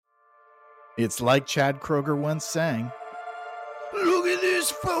It's like Chad Kroeger once sang. Look at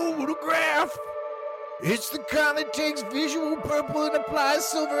this photograph. It's the kind that takes visual purple and applies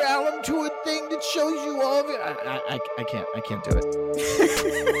silver alum to a thing that shows you all of it. I can't do it.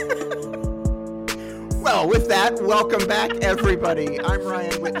 Well, with that, welcome back, everybody. I'm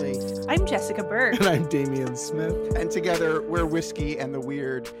Ryan Whitley. I'm Jessica Berg. And I'm Damian Smith. And together, we're Whiskey and the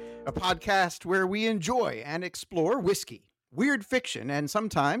Weird, a podcast where we enjoy and explore whiskey, weird fiction, and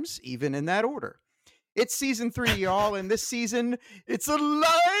sometimes even in that order. It's season 3, y'all, and this season, it's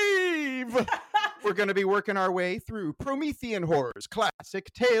alive! We're going to be working our way through Promethean Horror's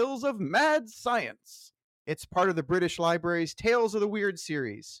classic Tales of Mad Science. It's part of the British Library's Tales of the Weird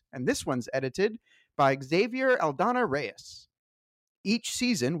series, and this one's edited by Xavier Aldana Reyes. Each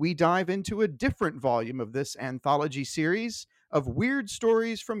season, we dive into a different volume of this anthology series of weird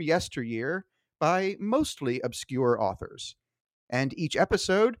stories from yesteryear by mostly obscure authors. And each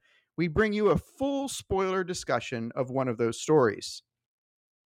episode, we bring you a full spoiler discussion of one of those stories.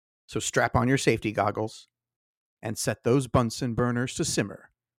 So strap on your safety goggles and set those Bunsen burners to simmer.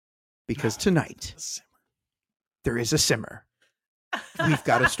 Because tonight, there is a simmer. We've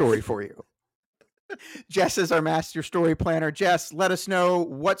got a story for you. Jess is our master story planner. Jess, let us know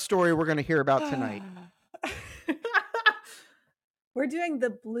what story we're going to hear about tonight. We're doing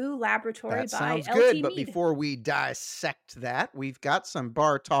The Blue Laboratory That by sounds L.T. good, Mead. but before we dissect that, we've got some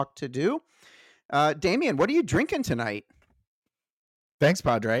bar talk to do. Damian, what are you drinking tonight? Thanks,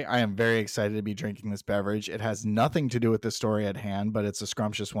 Padre. I am very excited to be drinking this beverage. It has nothing to do with the story at hand, but it's a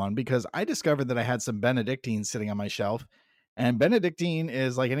scrumptious one because I discovered that I had some Benedictine sitting on my shelf. And Benedictine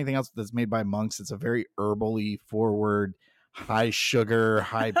is like anything else that's made by monks. It's a very herbally forward, high sugar,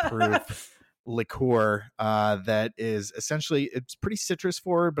 high proof liqueur that is essentially, it's pretty citrus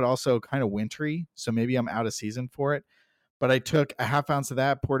forward, but also kind of wintry. So maybe I'm out of season for it. But I took a half ounce of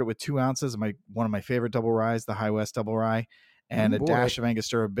that, poured it with 2 ounces of one of my favorite double ryes, the High West double rye, and dash of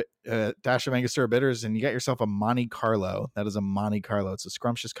Angostura bitters, and you got yourself a Monte Carlo. That is a Monte Carlo. It's a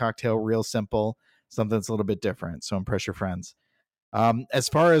scrumptious cocktail, real simple, something that's a little bit different. So impress your friends. As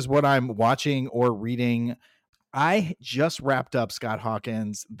far as what I'm watching or reading, I just wrapped up Scott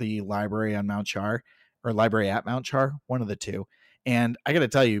Hawkins' The Library on Mount Char, or Library at Mount Char, one of the two. And I got to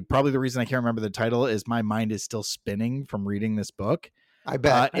tell you, probably the reason I can't remember the title is my mind is still spinning from reading this book. I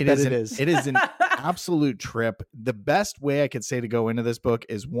bet it is. It is an absolute trip. The best way I could say to go into this book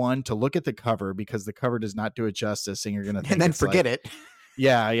is, one, to look at the cover, because the cover does not do it justice, and you're going to think, and then forget it.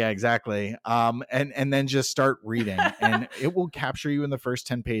 Yeah, exactly. And then just start reading, and it will capture you in the first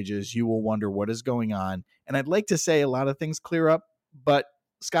 10 pages. You will wonder what is going on. And I'd like to say a lot of things clear up, but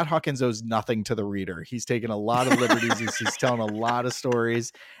Scott Hawkins owes nothing to the reader. He's taken a lot of liberties. He's telling a lot of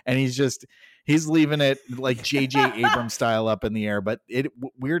stories, and he's leaving it like J.J. Abrams style up in the air. But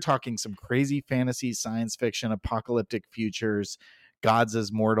we're talking some crazy fantasy, science fiction, apocalyptic futures, gods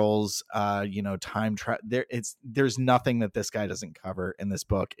as mortals, time travel. There's nothing that this guy doesn't cover in this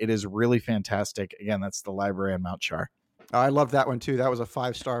book. It is really fantastic. Again, that's The Library on Mount Char. I love that one too. That was a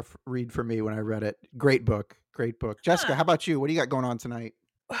 5-star read for me when I read it. Great book. Jessica, how about you? What do you got going on tonight?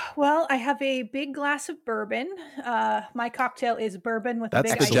 Well, I have a big glass of bourbon. My cocktail is bourbon with a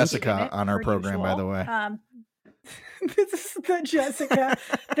big That's the iced Jessica in it, on our program, usual. by the way. This is the Jessica.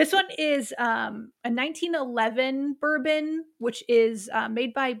 This one is a 1911 bourbon, which is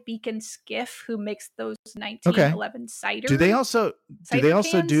made by Beacon Skiff, who makes those 1911 cider. Do they also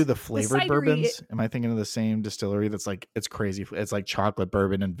do the flavored cidery, bourbons? Am I thinking of the same distillery? That's like, it's crazy. It's like chocolate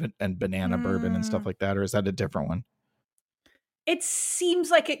bourbon and banana bourbon and stuff like that, or is that a different one? It seems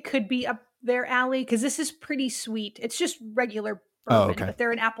like it could be up their alley because this is pretty sweet. It's just regular bourbon, but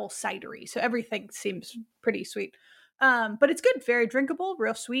they're an apple cidery, so everything seems pretty sweet. But it's good, very drinkable,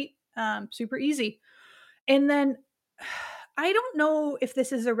 real sweet, super easy. And then I don't know if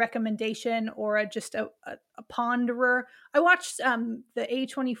this is a recommendation or just a ponderer. I watched the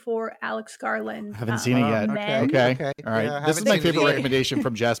A24 Alex Garland. I haven't seen it yet. Okay. All right. Yeah, this is my favorite recommendation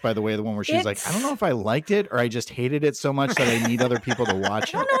from Jess, by the way, the one where she's like, I don't know if I liked it or I just hated it so much that I need other people to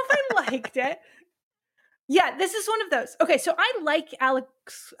watch it. I don't know if I liked it. Yeah, this is one of those. Okay, so I like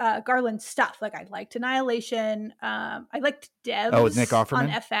Alex Garland's stuff. Like, I liked Annihilation. I liked Devs with Nick Offerman? on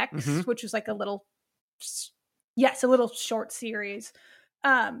FX, which was like a little short series.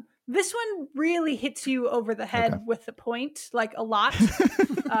 This one really hits you over the head with the point, like a lot,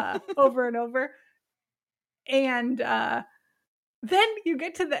 over and over. And then you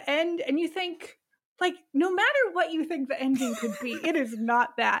get to the end and you think, like, no matter what you think the ending could be, it is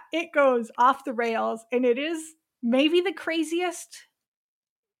not that. It goes off the rails, and it is maybe the craziest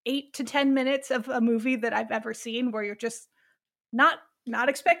 8 to 10 minutes of a movie that I've ever seen, where you're just not not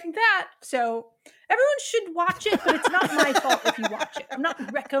expecting that. So everyone should watch it, but it's not my fault if you watch it. I'm not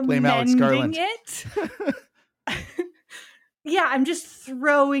Blame Alex recommending Garland. it. Yeah, I'm just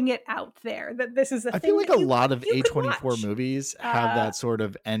throwing it out there that this is a I thing feel like that a lot of you could A24 watch. movies have that sort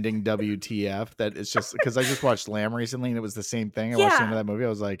of ending WTF that it's just because I just watched Lamb recently and it was the same thing. I watched the end of that movie. I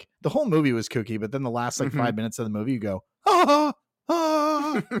was like, the whole movie was kooky, but then the last like 5 minutes of the movie, you go, ah,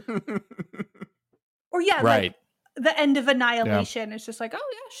 ah. Or yeah, right. like the end of Annihilation. It's just like, oh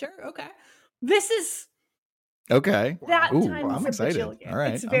yeah, sure, okay. This is okay. that Ooh, times I'm a excited. bajillion. All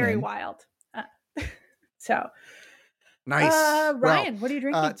right, it's I'm very in. wild. So nice. Ryan, what are you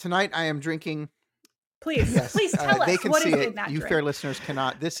drinking? Tonight I am drinking. Please tell us. They can what see is it. in that You drink? fair listeners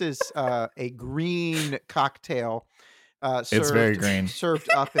cannot. This is a green cocktail. It's very green. Served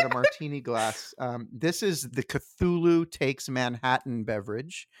up in a martini glass. This is the Cthulhu Takes Manhattan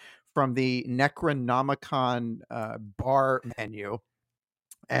beverage from the Necronomicon bar menu.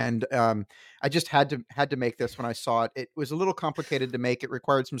 And I just had to make this when I saw it. It was a little complicated to make. It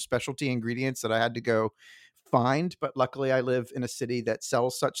required some specialty ingredients that I had to go find. But luckily, I live in a city that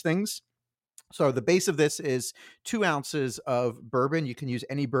sells such things. So the base of this is 2 ounces of bourbon. You can use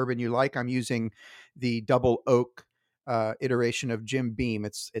any bourbon you like. I'm using the double oak iteration of Jim Beam.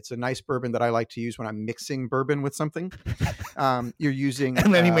 It's a nice bourbon that I like to use when I'm mixing bourbon with something. You're using,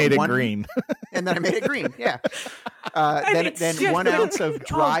 and then he made it green, and then I made it green. Yeah. Then 1 ounce of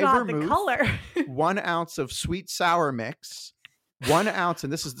dry vermouth, color. 1 ounce of sweet sour mix, 1 ounce,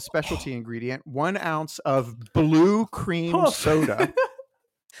 and this is the specialty ingredient, 1 ounce of blue cream soda.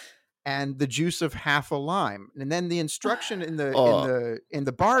 And the juice of half a lime. And then the instruction in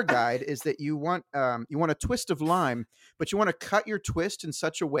the bar guide is that you want a twist of lime, but you want to cut your twist in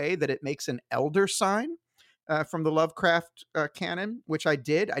such a way that it makes an elder sign from the Lovecraft canon, which I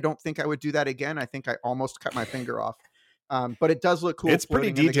did. I don't think I would do that again. I think I almost cut my finger off. But it does look cool. It's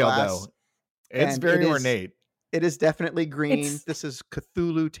pretty detailed though. It's very ornate. It is definitely green. This is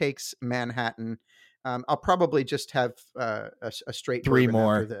Cthulhu Takes Manhattan. I'll probably just have a straight 3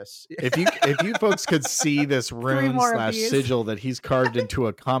 more after this. If you folks could see this rune / sigil that he's carved into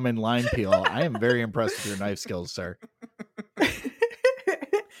a common lime peel, I am very impressed with your knife skills, sir.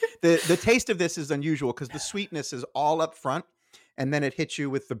 The taste of this is unusual because the sweetness is all up front, and then it hits you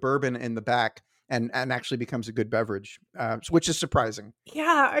with the bourbon in the back, and actually becomes a good beverage, which is surprising.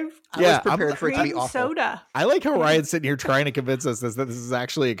 Yeah, I was prepared for it to be awful. Soda. I like how Ryan's sitting here trying to convince us that this is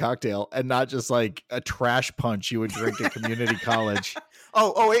actually a cocktail and not just like a trash punch you would drink at community college.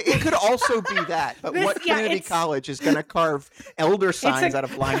 It could also be that. But what community college is going to carve elder signs out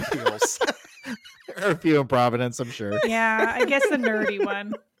of lime peels? There are a few in Providence, I'm sure. Yeah, I guess the nerdy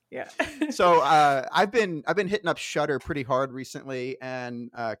one. Yeah. So I've been hitting up Shudder pretty hard recently and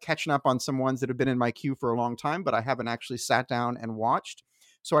catching up on some ones that have been in my queue for a long time, but I haven't actually sat down and watched.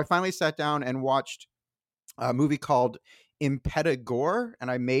 So I finally sat down and watched a movie called Impedagore, and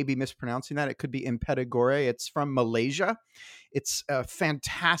I may be mispronouncing that. It could be Impedagore. It's from Malaysia. It's a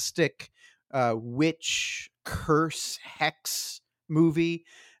fantastic witch curse hex movie.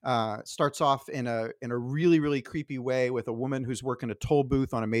 Starts off in a really, really creepy way with a woman who's working a toll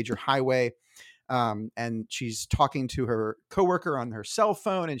booth on a major highway. And she's talking to her coworker on her cell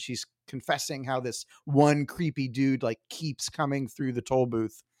phone, and she's confessing how this one creepy dude like keeps coming through the toll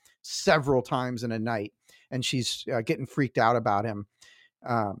booth several times in a night. And she's getting freaked out about him.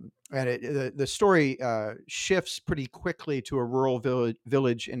 And the story shifts pretty quickly to a rural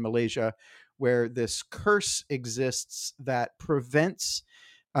village in Malaysia where this curse exists that prevents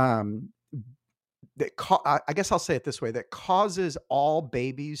I guess I'll say it this way, that causes all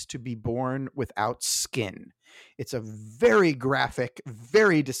babies to be born without skin. It's a very graphic,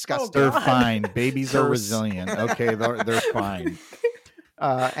 very disgusting. They're fine. Babies are resilient. Okay, they're fine.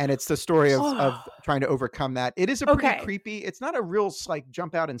 And it's the story of trying to overcome that. It is a pretty creepy. It's not a real like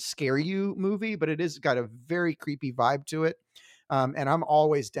jump out and scare you movie, but it is got a very creepy vibe to it. And I'm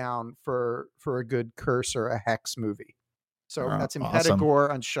always down for a good curse or a hex movie. So that's Impedagore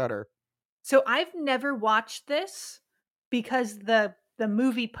on Shudder. So I've never watched this because the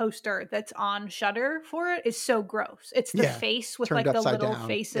movie poster that's on Shudder for it is so gross. It's the face with like the little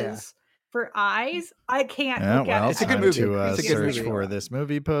faces for eyes. I can't look at it. It's a good movie. To search for this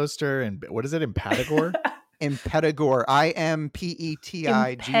movie poster. And what is it? Impedagore? Impedagore.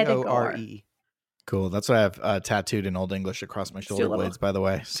 Impetitigore. Cool. That's what I have tattooed in Old English across my shoulder blades, by the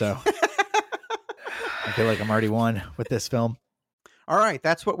way. So I feel like I'm already won with this film. All right.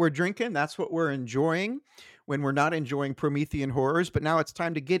 That's what we're drinking. That's what we're enjoying when we're not enjoying Promethean horrors. But now it's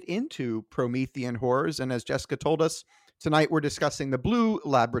time to get into Promethean horrors. And as Jessica told us, Tonight, we're discussing The Blue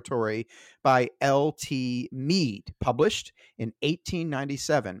Laboratory by L.T. Mead, published in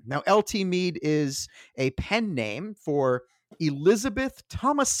 1897. Now, L.T. Mead is a pen name for Elizabeth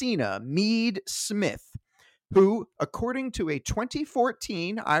Thomasina Mead Smith, who, according to a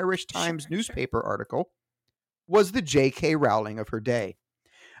 2014 Irish Times newspaper article, was the J.K. Rowling of her day.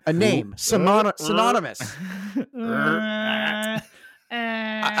 A name synonymous.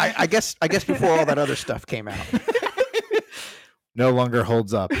 I guess before all that other stuff came out. No longer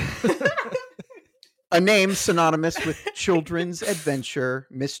holds up. A name synonymous with children's adventure,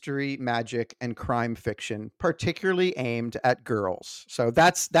 mystery, magic, and crime fiction, particularly aimed at girls. So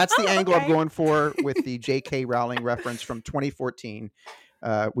that's the angle I'm going for with the J.K. Rowling reference from 2014.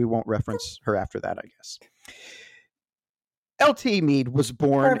 We won't reference her after that, I guess. L.T. Mead was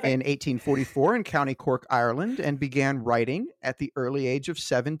born in 1844 in County Cork, Ireland, and began writing at the early age of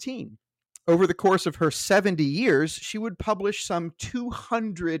 17. Over the course of her 70 years, she would publish some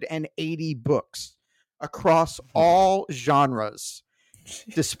 280 books across all genres,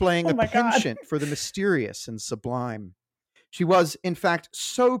 displaying a penchant for the mysterious and sublime. She was, in fact,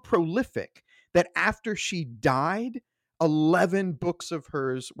 so prolific that after she died, 11 books of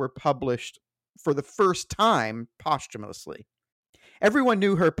hers were published for the first time posthumously. Everyone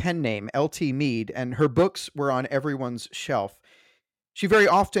knew her pen name, L.T. Mead, and her books were on everyone's shelf. She very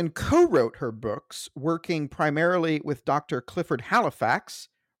often co-wrote her books, working primarily with Dr. Clifford Halifax,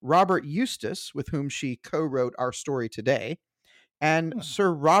 Robert Eustace, with whom she co-wrote Our Story Today, and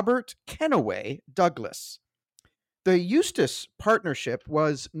Sir Robert Kennaway Douglas. The Eustace partnership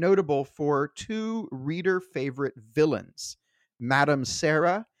was notable for two reader-favorite villains, Madame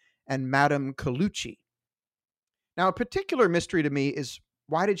Sarah and Madame Colucci. Now, a particular mystery to me is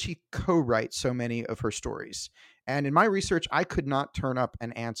why did she co-write so many of her stories? And in my research, I could not turn up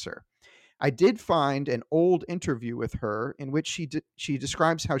an answer. I did find an old interview with her in which she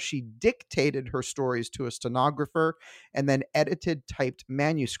describes how she dictated her stories to a stenographer and then edited typed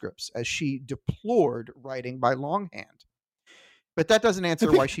manuscripts as she deplored writing by longhand. But that doesn't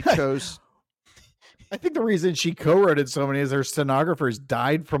answer why she chose... I think the reason she co-wrote so many is her stenographers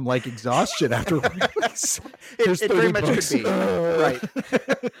died from like exhaustion after it very much could be. Right.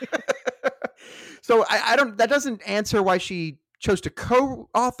 So I don't, that doesn't answer why she chose to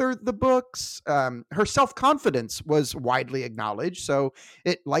co-author the books. Her self-confidence was widely acknowledged, so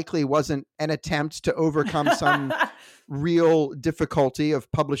it likely wasn't an attempt to overcome some real difficulty of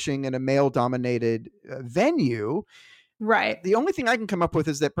publishing in a male-dominated venue. Right. The only thing I can come up with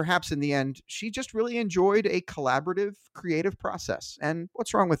is that perhaps in the end, she just really enjoyed a collaborative, creative process. And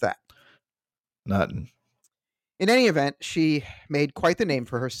what's wrong with that? Nothing. In any event, she made quite the name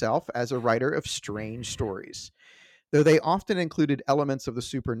for herself as a writer of strange stories. Though they often included elements of the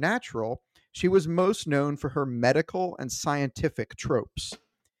supernatural, she was most known for her medical and scientific tropes.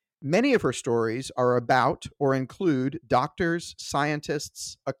 Many of her stories are about or include doctors,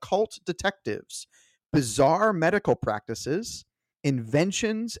 scientists, occult detectives, bizarre medical practices,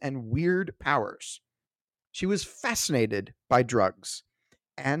 inventions, and weird powers. She was fascinated by drugs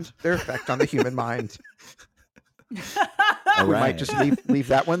and their effect on the human mind. We might just leave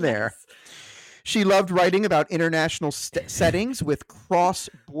that one there. She loved writing about international settings with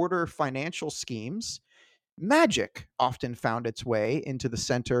cross-border financial schemes. Magic often found its way into the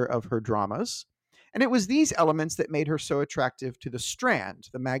center of her dramas. And it was these elements that made her so attractive to The Strand,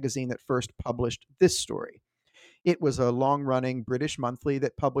 the magazine that first published this story. It was a long-running British monthly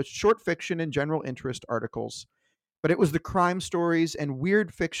that published short fiction and general interest articles. But it was the crime stories and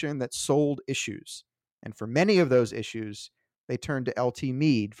weird fiction that sold issues. And for many of those issues, they turned to L.T.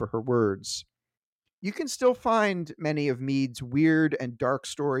 Mead for her words. You can still find many of Mead's weird and dark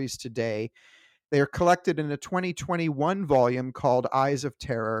stories today. They are collected in a 2021 volume called Eyes of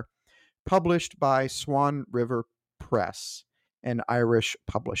Terror, published by Swan River Press, an Irish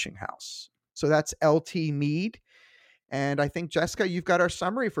publishing house. So that's L.T. Mead. And I think, Jessica, you've got our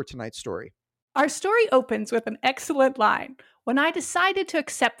summary for tonight's story. Our story opens with an excellent line. When I decided to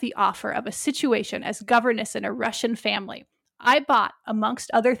accept the offer of a situation as governess in a Russian family, I bought, amongst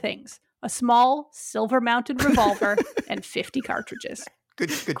other things, a small silver-mounted revolver and 50 cartridges. Good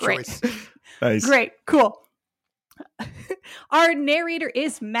choice. Nice. Great. Cool. Our narrator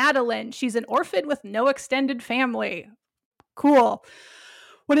is Madeline. She's an orphan with no extended family. Cool.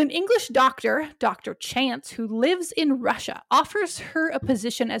 When an English doctor, Dr. Chance, who lives in Russia, offers her a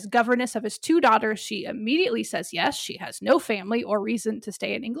position as governess of his two daughters, she immediately says yes. She has no family or reason to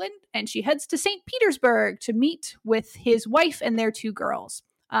stay in England, and she heads to St. Petersburg to meet with his wife and their two girls.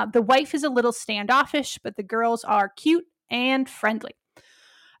 The wife is a little standoffish, but the girls are cute and friendly.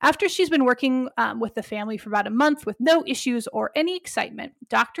 After she's been working with the family for about a month with no issues or any excitement,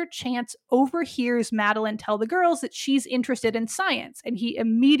 Dr. Chance overhears Madeline tell the girls that she's interested in science, and he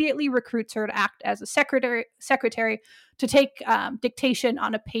immediately recruits her to act as a secretary to take dictation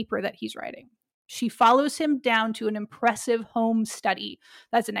on a paper that he's writing. She follows him down to an impressive home study.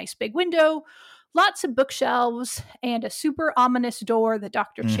 That's a nice big window, lots of bookshelves, and a super ominous door that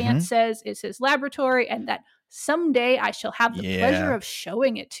Dr. Chance says is his laboratory, and that someday I shall have the pleasure of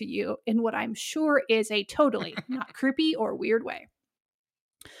showing it to you in what I'm sure is a totally not creepy or weird way.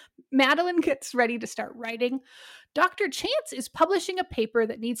 Madeline gets ready to start writing. Dr. Chance is publishing a paper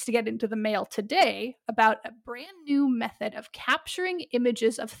that needs to get into the mail today about a brand new method of capturing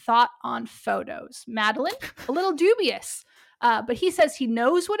images of thought on photos. Madeline, a little dubious, but he says he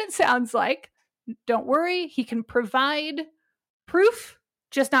knows what it sounds like. Don't worry, he can provide proof,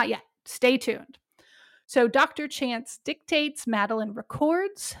 just not yet. Stay tuned. So Dr. Chance dictates, Madeline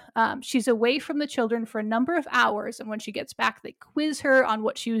records. She's away from the children for a number of hours, and when she gets back, they quiz her on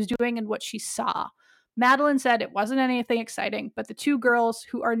what she was doing and what she saw. Madeline said it wasn't anything exciting, but the two girls,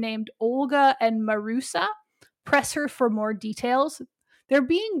 who are named Olga and Marusa, press her for more details. They're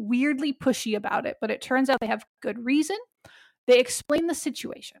being weirdly pushy about it, but it turns out they have good reason. They explain the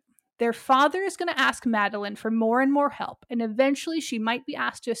situation. Their father is going to ask Madeline for more and more help, and eventually she might be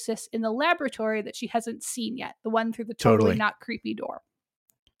asked to assist in the laboratory that she hasn't seen yet, the one through the totally not creepy door.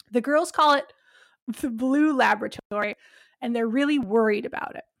 The girls call it the Blue Laboratory, and they're really worried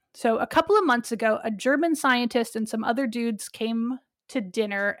about it. So a couple of months ago, a German scientist and some other dudes came to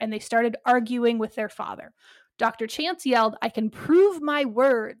dinner, and they started arguing with their father. Dr. Chance yelled, "I can prove my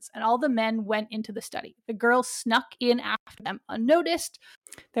words," and all the men went into the study. The girls snuck in after them unnoticed.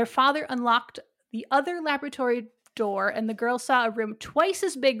 Their father unlocked the other laboratory door, and the girls saw a room twice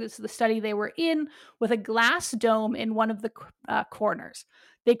as big as the study they were in, with a glass dome in one of the corners.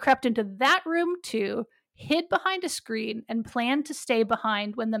 They crept into that room too, hid behind a screen, and planned to stay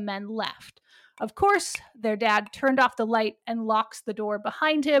behind when the men left. Of course, their dad turned off the light and locks the door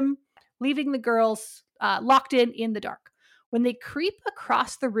behind him, leaving the girls locked in the dark. When they creep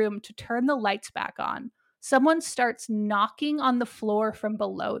across the room to turn the lights back on, someone starts knocking on the floor from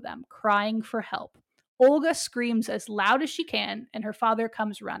below them, crying for help. Olga screams as loud as she can, and her father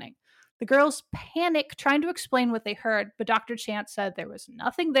comes running. The girls panic, trying to explain what they heard, but Dr. Chance said there was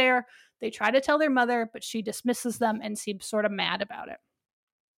nothing there. They try to tell their mother, but she dismisses them and seems sort of mad about it.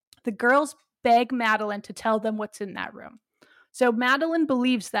 The girls beg Madeline to tell them what's in that room. So Madeline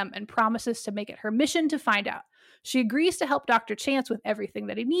believes them and promises to make it her mission to find out. She agrees to help Dr. Chance with everything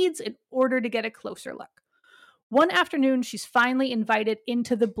that he needs in order to get a closer look. One afternoon, she's finally invited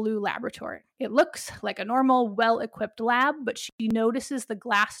into the Blue Laboratory. It looks like a normal, well-equipped lab, but she notices the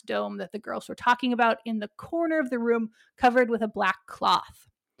glass dome that the girls were talking about in the corner of the room, covered with a black cloth.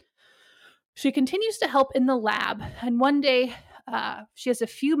 She continues to help in the lab, and one day, she has a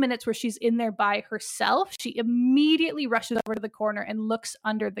few minutes where she's in there by herself. She immediately rushes over to the corner and looks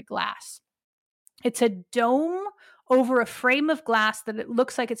under the glass. It's a dome over a frame of glass that it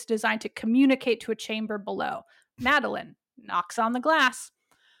looks like it's designed to communicate to a chamber below. Madeline knocks on the glass.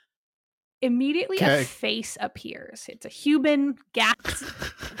 Immediately, a face appears. It's a human, ghastly,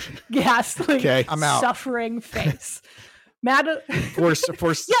 suffering face. Four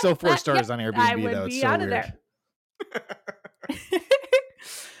stars on Airbnb. I would though. be It's so out weird. of there.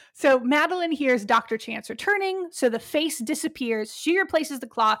 So Madeline hears Dr. Chance returning, so the face disappears. She replaces the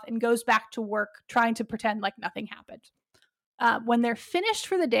cloth and goes back to work, trying to pretend like nothing happened. When they're finished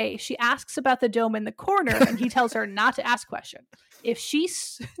for the day, she asks about the dome in the corner, and he tells her not to ask questions. If she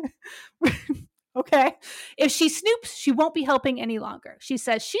snoops, she won't be helping any longer. She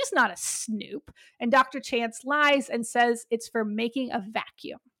says she's not a snoop, and Dr. Chance lies and says it's for making a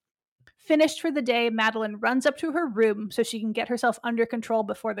vacuum. Finished for the day, Madeline runs up to her room so she can get herself under control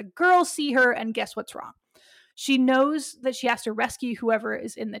before the girls see her and guess what's wrong. She knows that she has to rescue whoever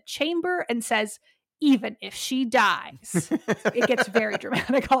is in the chamber and says, even if she dies. It gets very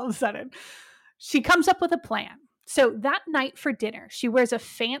dramatic all of a sudden. She comes up with a plan. So that night for dinner, she wears a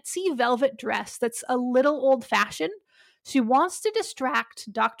fancy velvet dress that's a little old-fashioned. She wants to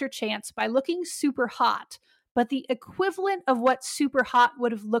distract Dr. Chance by looking super hot, but the equivalent of what super hot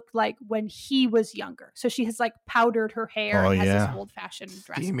would have looked like when he was younger. So she has like powdered her hair and has this old-fashioned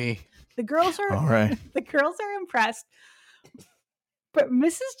dress. The girls are impressed. But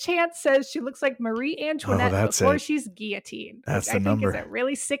Mrs. Chance says she looks like Marie Antoinette before she's guillotined. That's I the number. think is a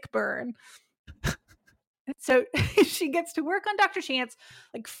really sick burn. So she gets to work on Dr. Chance,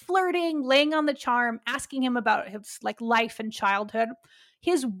 like flirting, laying on the charm, asking him about his like life and childhood.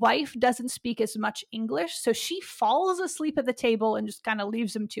 His wife doesn't speak as much English, so she falls asleep at the table and just kind of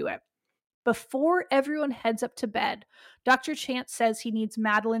leaves him to it. Before everyone heads up to bed, Dr. Chance says he needs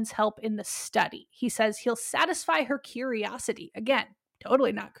Madeline's help in the study. He says he'll satisfy her curiosity. Again,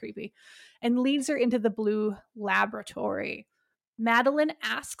 totally not creepy. And leads her into the blue laboratory. Madeline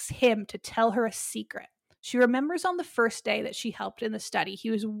asks him to tell her a secret. She remembers on the first day that she helped in the study, he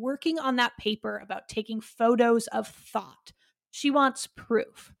was working on that paper about taking photos of thought. She wants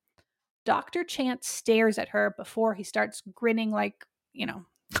proof. Dr. Chance stares at her before he starts grinning like,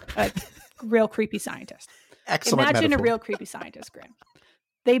 a real creepy scientist. Excellent Imagine metaphor. a real creepy scientist grin.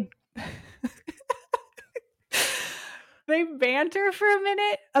 They banter for a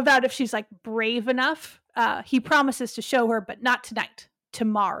minute about if she's like brave enough. He promises to show her, but not tonight,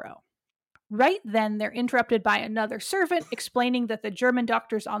 tomorrow. Right then, they're interrupted by another servant explaining that the German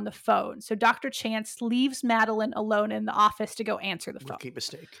doctor's on the phone. So Dr. Chance leaves Madeline alone in the office to go answer the phone. Rookie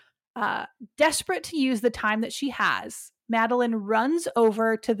mistake. Desperate to use the time that she has, Madeline runs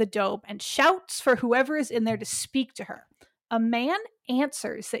over to the dome and shouts for whoever is in there to speak to her. A man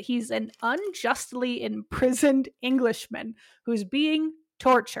answers that he's an unjustly imprisoned Englishman who's being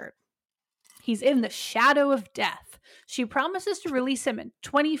tortured. He's in the shadow of death. She promises to release him in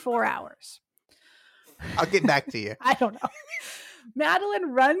 24 hours. I'll get back to you. I don't know.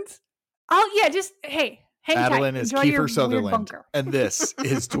 Madeline runs. Oh, yeah, just, hey, hang Madeline tight. is Enjoy your Kiefer Sutherland, weird bunker. and this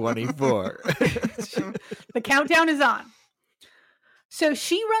is 24. The countdown is on. So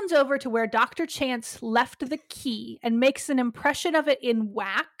she runs over to where Dr. Chance left the key and makes an impression of it in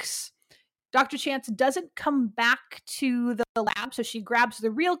wax. Dr. Chance doesn't come back to the lab, so she grabs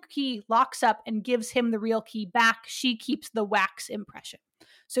the real key, locks up, and gives him the real key back. She keeps the wax impression.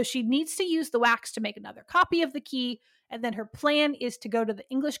 So she needs to use the wax to make another copy of the key, and then her plan is to go to the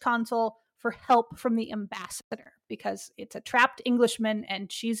English consul for help from the ambassador, because it's a trapped Englishman,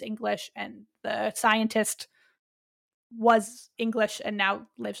 and she's English, and the scientist was English and now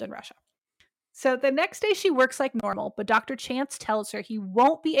lives in Russia. So the next day she works like normal, but Dr. Chance tells her he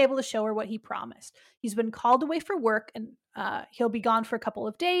won't be able to show her what he promised. He's been called away for work and he'll be gone for a couple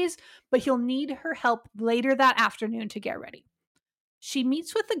of days, but he'll need her help later that afternoon to get ready. She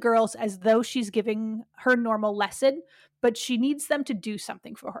meets with the girls as though she's giving her normal lesson, but she needs them to do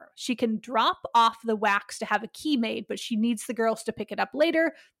something for her. She can drop off the wax to have a key made, but she needs the girls to pick it up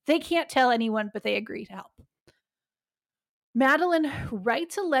later. They can't tell anyone, but they agree to help. Madeline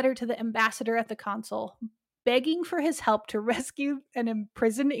writes a letter to the ambassador at the consul, begging for his help to rescue an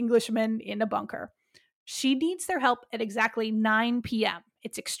imprisoned Englishman in a bunker. She needs their help at exactly 9 p.m.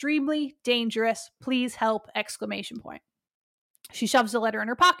 It's extremely dangerous. Please help! ! She shoves the letter in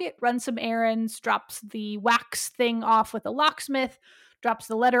her pocket, runs some errands, drops the wax thing off with a locksmith, drops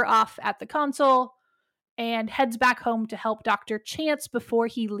the letter off at the consul, and heads back home to help Dr. Chance before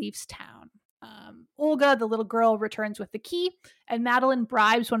he leaves town. Olga, the little girl, returns with the key, and Madeline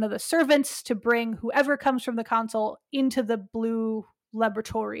bribes one of the servants to bring whoever comes from the consul into the blue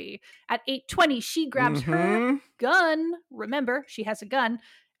laboratory. At 8:20, she grabs her gun. Remember, she has a gun,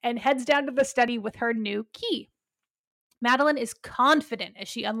 and heads down to the study with her new key. Madeline is confident as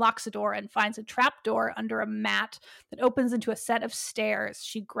she unlocks the door and finds a trap door under a mat that opens into a set of stairs.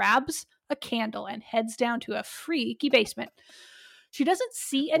 She grabs a candle and heads down to a freaky basement. She doesn't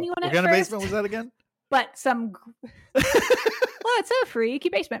see anyone at first. What kind of basement was that again? But some... Well, it's a freaky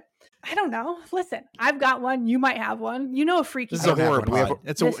basement. I don't know. Listen, I've got one. You might have one. You know a freaky This is a basement. horror pod.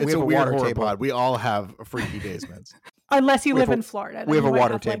 It's a weird water horror table. pod. We all have freaky basements. Unless you We live have a- in Florida. we then have a you might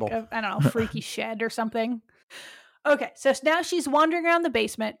water like, table. I don't know, freaky shed or something. Okay, so now she's wandering around the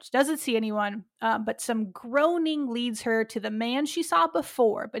basement. She doesn't see anyone, but some groaning leads her to the man she saw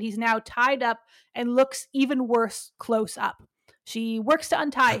before, but he's now tied up and looks even worse close up. She works to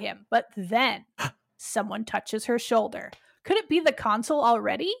untie him, but then someone touches her shoulder. Could it be the consul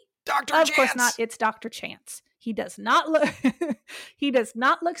already? Dr. Of Chance! course not. It's Dr. Chance. He does not look he does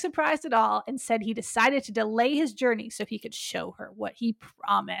not look surprised at all, and said he decided to delay his journey so he could show her what he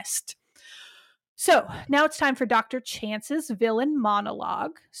promised. So now it's time for Dr. Chance's villain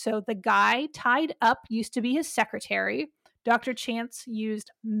monologue. So the guy tied up used to be his secretary. Dr. Chance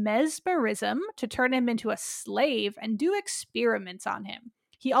used mesmerism to turn him into a slave and do experiments on him.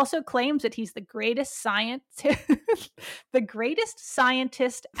 He also claims that he's the greatest the greatest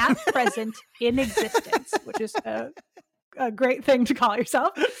scientist at present in existence, which is a great thing to call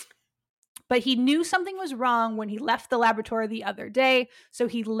yourself. But he knew something was wrong when he left the laboratory the other day, so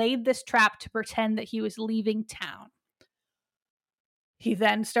he laid this trap to pretend that he was leaving town. He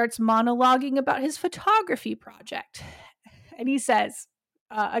then starts monologuing about his photography project. And he says,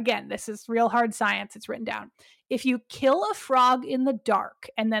 again, this is real hard science. It's written down. If you kill a frog in the dark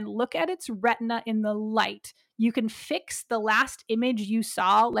and then look at its retina in the light, you can fix the last image you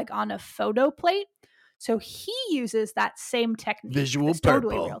saw, like on a photo plate. So he uses that same technique, Visual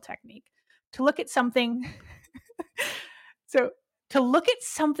totally purple. real technique, to look at something. So to look at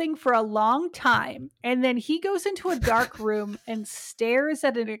something for a long time, and then he goes into a dark room and stares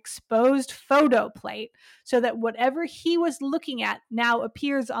at an exposed photo plate so that whatever he was looking at now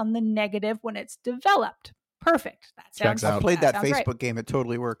appears on the negative when it's developed. Perfect. That sounds. Checks out. I played that sounds Facebook right. game. It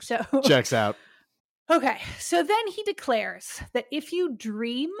totally works. So Checks out. okay, so then he declares that if you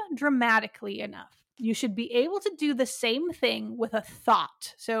dream dramatically enough, you should be able to do the same thing with a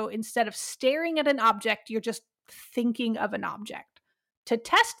thought. So instead of staring at an object, you're just thinking of an object. To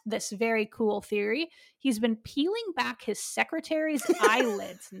test this very cool theory, he's been peeling back his secretary's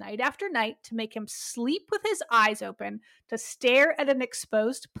eyelids night after night to make him sleep with his eyes open to stare at an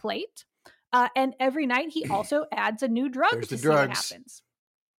exposed plate. And every night he also adds a new drug There's to the see what drugs. happens.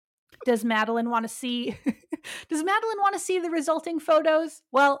 Does Madeline want to see the resulting photos?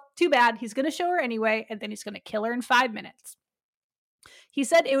 Well, too bad. He's going to show her anyway, and then he's going to kill her in 5 minutes. He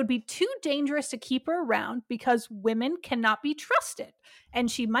said it would be too dangerous to keep her around because women cannot be trusted,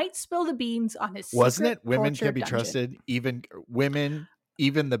 and she might spill the beans on his Wasn't secret it women torture can't be dungeon. trusted? Even women,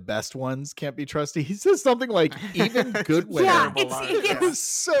 even the best ones can't be trusted. He says something like even good women. Yeah, Terrible line.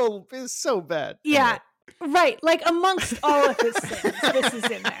 It's so bad. Yeah, right. Like amongst all of his sins, this is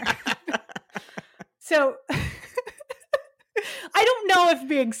in there. So I don't know if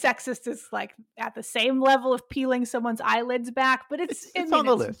being sexist is like at the same level of peeling someone's eyelids back, but it's on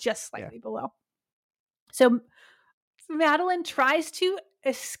the list. just slightly below. So Madeline tries to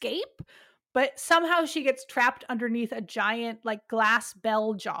escape, but somehow she gets trapped underneath a giant like glass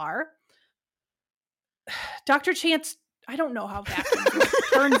bell jar. Dr. Chance, I don't know how vacuum works,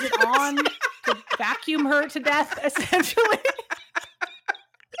 turns it on to vacuum her to death, essentially.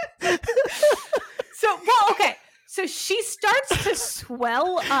 So she starts to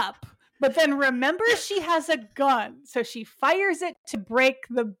swell up, but then remembers she has a gun. So she fires it to break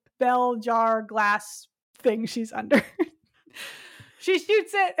the bell jar glass thing she's under. She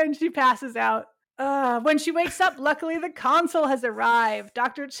shoots it and she passes out. When she wakes up, luckily the consul has arrived.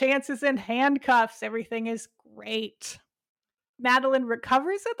 Dr. Chance is in handcuffs. Everything is great. Madeline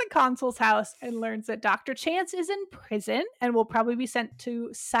recovers at the consul's house and learns that Dr. Chance is in prison and will probably be sent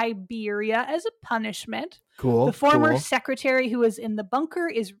to Siberia as a punishment. Cool. The former cool. secretary who was in the bunker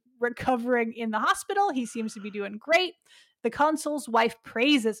is recovering in the hospital. He seems to be doing great. The consul's wife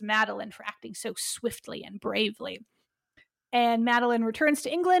praises Madeline for acting so swiftly and bravely. And Madeline returns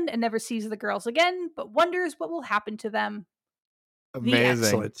to England and never sees the girls again, but wonders what will happen to them. Amazing.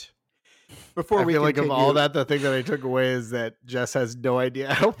 Excellent. Before I we feel like of continue, all that, the thing that I took away is that Jess has no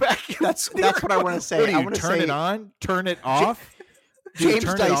idea how vacuums That's work. what I want to say. What do I you want to turn say, it on? Turn it off? Do you James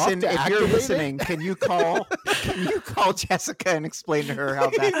turn it off Dyson, to if you're activate it? listening, can you call Jessica and explain to her how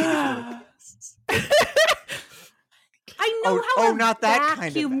vacuums work? I know Oh, how a not that kind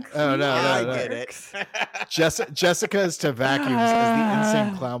of vacuum vacuum. Oh, no, I no. get it. Jessica is to vacuums as the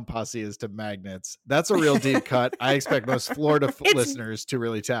Insane Clown Posse is to magnets. That's a real deep cut. I expect most Florida listeners to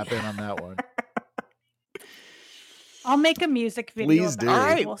really tap in on that one. I'll make a music video. Please of do. that. All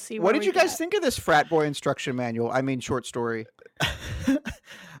right. We'll see What where did we you guys get. think of this frat boy instruction manual? I mean, short story.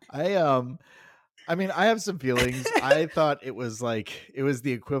 I mean, I have some feelings. I thought it was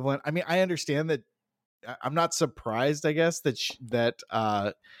the equivalent. I mean, I understand that. I'm not surprised, I guess, that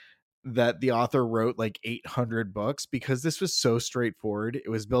the author wrote like 800 books because this was so straightforward. It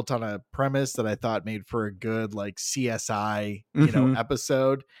was built on a premise that I thought made for a good like CSI,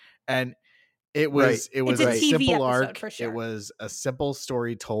 episode. And it was It's a a TV simple episode, arc. for sure. It was a simple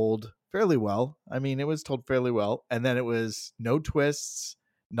story told fairly well. I mean, it was told fairly well. And then it was no twists,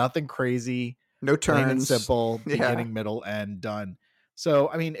 nothing crazy, No plain and turns. simple, Yeah. beginning, middle, and done. So,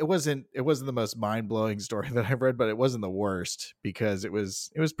 I mean, it wasn't the most mind-blowing story that I've read, but it wasn't the worst because it was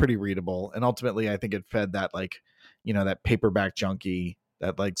pretty readable. And ultimately, I think it fed that like, that paperback junkie,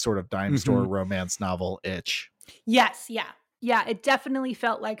 that like sort of dime store romance novel itch. Yes, yeah. Yeah, it definitely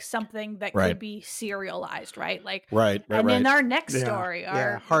felt like something that Right. could be serialized, right? Like Right. in our next Yeah, story,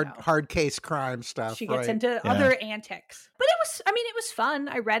 yeah, hard case crime stuff. she gets right. into Yeah. other antics. But it was fun.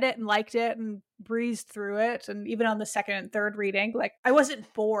 I read it and liked it and breezed through it. And even on the second and third reading, like I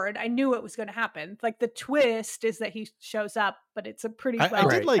wasn't bored. I knew it was going to happen. Like the twist is that he shows up, but it's a pretty I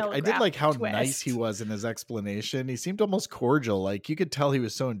did like how twist. nice he was in his explanation. He seemed almost cordial. Like you could tell he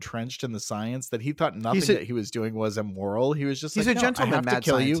was so entrenched in the science that he thought nothing that he was doing was immoral. He was just he's like, a gentleman, I have mad to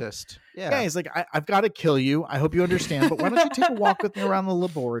kill scientist. you. Yeah, he's like, I've got to kill you. I hope you understand. But why don't you take a walk with me around the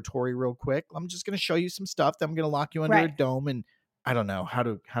laboratory real quick? I'm just going to show you some stuff. Then I'm going to lock you under a dome, and I don't know how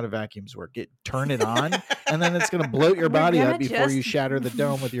do vacuums work. Turn it on, and then it's going to bloat your body up before you shatter the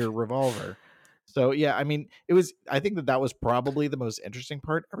dome with your revolver. So yeah, I mean, I think that was probably the most interesting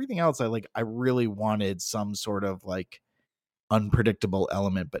part. Everything else, I really wanted some sort of like unpredictable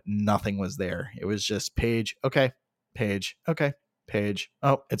element, but nothing was there. It was just page, okay, page, okay, page.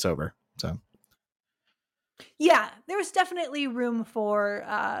 Oh, it's over. So yeah, there was definitely room for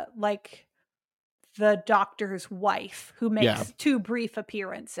like the doctor's wife who makes 2 brief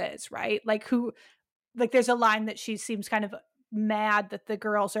appearances, right? Like there's a line that she seems kind of mad that the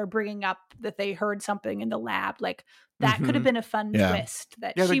girls are bringing up that they heard something in the lab. Like that could have been a fun twist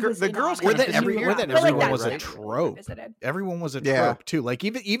that she was the girls or that everyone was right? a trope. Everyone was a trope too. Like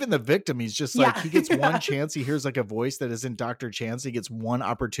even the victim, he's just like he gets one chance. He hears like a voice that isn't Dr. Chance. He gets one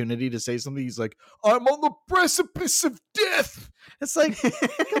opportunity to say something. He's like, I'm on the precipice of death. It's like,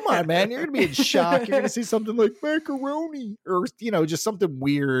 come on, man. You're gonna be in shock. You're gonna see something like macaroni or just something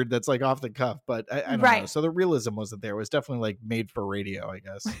weird that's like off the cuff. But I don't know. So the realism wasn't there. It was definitely like made for radio, I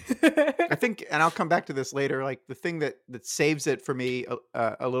guess. I think, and I'll come back to this later. Like the thing that saves it for me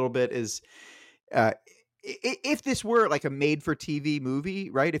a little bit is if this were like a made for TV movie,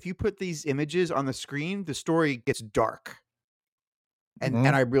 right? If you put these images on the screen, the story gets dark. And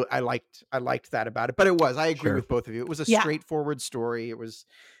I liked that about it. But I agree with both of you. It was a straightforward story. It was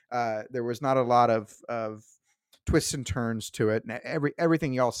there was not a lot of twists and turns to it, and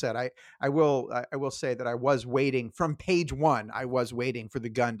everything y'all said. I will say that I was waiting from page 1. I was waiting for the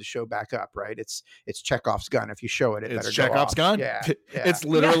gun to show back up. Right? It's Chekhov's gun. If you show it, it's better Chekhov's go off. gun. Yeah, it's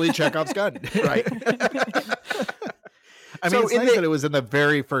literally Chekhov's gun. Right. I mean, it's nice that it was in the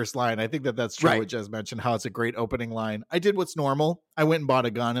very first line. I think that's true. What Jez mentioned, how it's a great opening line. I did what's normal. I went and bought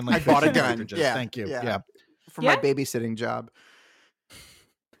a gun, and I bought a gun. Yeah, thank you. Yeah, for my babysitting job.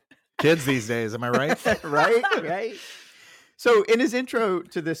 Kids these days, am I right? Right. So in his intro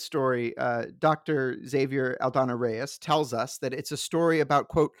to this story, Dr. Xavier Aldana Reyes tells us that it's a story about,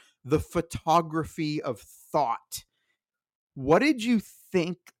 quote, the photography of thought. What did you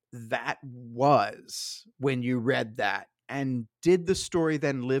think that was when you read that? And did the story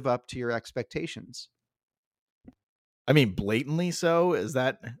then live up to your expectations? I mean, blatantly so. Is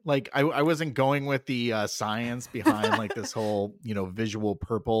that like I wasn't going with the science behind like this whole, visual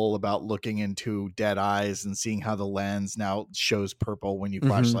purple about looking into dead eyes and seeing how the lens now shows purple when you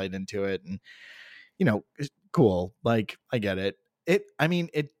flashlight into it. And, cool. Like, I get it.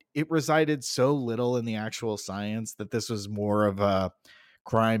 It resided so little in the actual science that this was more of a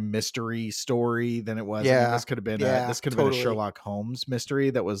crime mystery story than it was. I mean, this could have been been a Sherlock Holmes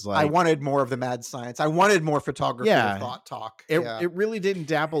mystery that was like, I wanted more of the mad science. I wanted more photography of thought talk. It really didn't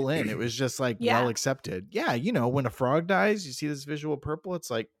dabble in. It was just like well accepted. Yeah, when a frog dies, you see this visual purple.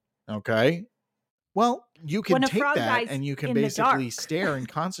 It's like, okay, well, you can take that and you can basically stare and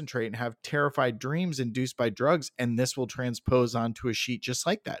concentrate and have terrified dreams induced by drugs, and this will transpose onto a sheet just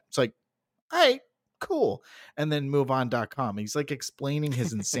like that. It's like, all right, cool. And then MoveOn.com. He's like explaining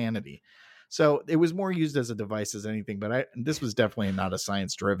his insanity. So it was more used as a device as anything, but this was definitely not a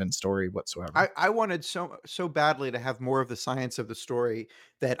science driven story whatsoever. I wanted so badly to have more of the science of the story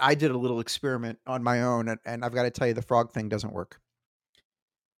that I did a little experiment on my own. And I've got to tell you, the frog thing doesn't work.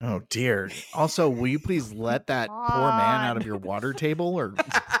 Oh dear. Also, will you please let that poor man out of your water table, or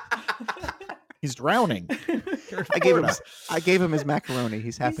he's drowning? I gave him his macaroni.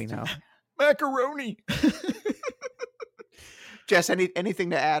 He's happy now. Macaroni. Jess,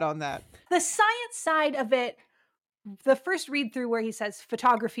 anything to add on that? The science side of it, the first read through where he says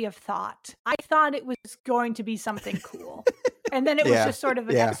photography of thought, I thought it was going to be something cool. And then it was just sort of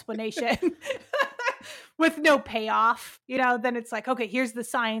an explanation with no payoff. Then it's like, okay, here's the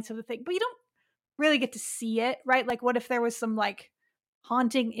science of the thing. But you don't really get to see it, right? Like, what if there was some like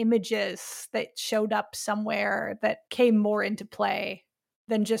haunting images that showed up somewhere that came more into play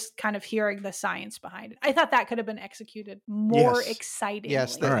than just kind of hearing the science behind it? I thought that could have been executed more excitingly.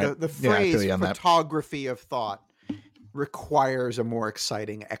 Yes, the phrase photography of thought requires a more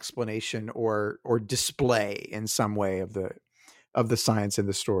exciting explanation or display in some way of the science in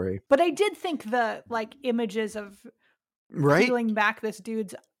the story. But I did think the like images of peeling back this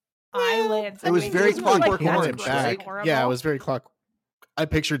dude's eyelids. It was very Clockwork Orange. Yeah, it was very clockwork. I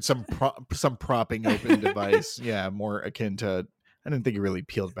pictured some propping open device. Yeah, more akin to. I didn't think he really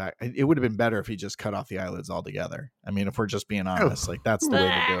peeled back. It would have been better if he just cut off the eyelids altogether. I mean, if we're just being honest, like that's the way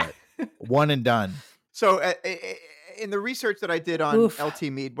to do it. One and done. So in the research that I did on LT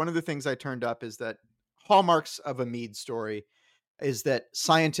Mead, one of the things I turned up is that hallmarks of a Mead story is that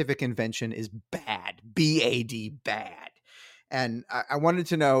scientific invention is bad, B-A-D, bad. And I wanted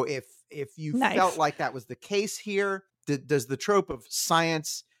to know if you felt like that was the case here. Does the trope of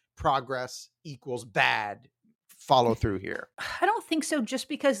science progress equals bad follow through here? I don't think so, just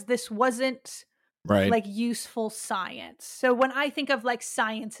because this wasn't like useful science. So when I think of like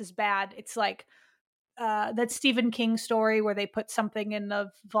science is bad, it's like that Stephen King story where they put something in the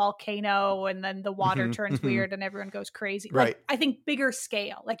volcano and then the water turns weird and everyone goes crazy. Right. Like, I think bigger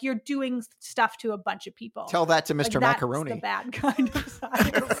scale, like you're doing stuff to a bunch of people. Tell that to Mr. Like, Macaroni. that's the bad kind of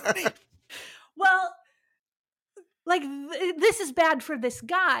science. Well, like this is bad for this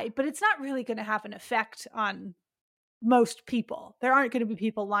guy, but it's not really going to have an effect on most people. There aren't going to be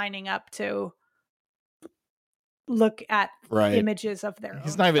people lining up to look at images of their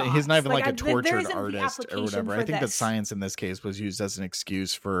he's own not even like a there tortured isn't the artist or whatever. I think that science in this case was used as an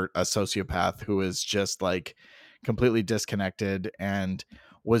excuse for a sociopath who is just like completely disconnected and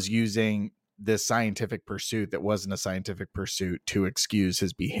was using this scientific pursuit that wasn't a scientific pursuit to excuse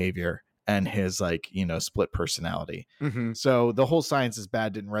his behavior and his like, you know, split personality. So the whole science is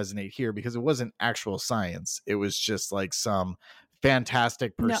bad didn't resonate here because it wasn't actual science. It was just like some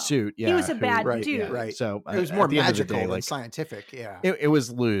fantastic pursuit. No, he was a bad dude. Right. So it was more magical day, than like, scientific. Yeah. It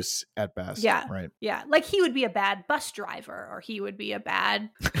was loose at best. Yeah. Right. Yeah. Like he would be a bad bus driver or he would be a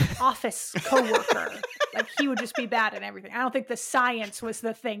bad office coworker. Like he would just be bad at everything. I don't think the science was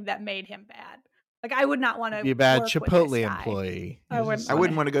the thing that made him bad. Like I would not want to be a bad Chipotle employee. I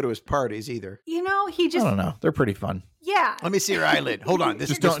wouldn't want to go to his parties either. You know, he just, I don't know. They're pretty fun. Yeah. Let me see your eyelid. Hold on.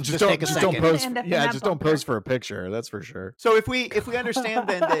 Just don't pose. Just don't pose for a picture. That's for sure. So if we understand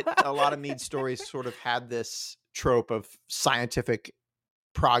then that a lot of Mead stories sort of had this trope of scientific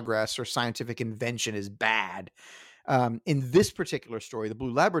progress or scientific invention is bad. In this particular story, The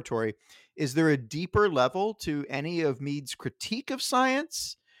Blue Laboratory, is there a deeper level to any of Mead's critique of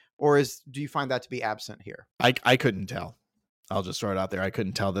science? Or do you find that to be absent here? I couldn't tell. I'll just throw it out there. I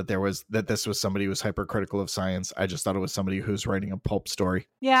couldn't tell that this was somebody who was hypercritical of science. I just thought it was somebody who's writing a pulp story.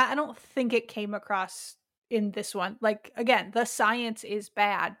 Yeah, I don't think it came across in this one. Like, again, the science is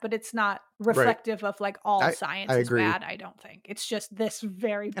bad, but it's not reflective of like all science is bad, I don't think. It's just this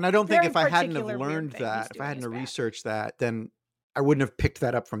very, and I don't think if I hadn't have learned that, if I hadn't have researched that, then I wouldn't have picked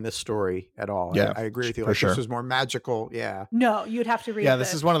that up from this story at all. Yeah, I agree with you. Like, sure. This was more magical. Yeah. No, you'd have to read. Yeah,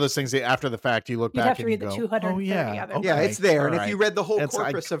 this is one of those things that after the fact you look back and you go, the 230 other. Yeah, it's there. And if you read the whole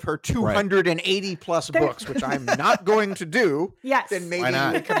corpus of her 280 plus books, which I'm not going to do, then maybe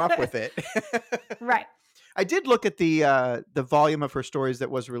you would come up with it. Right. I did look at the volume of her stories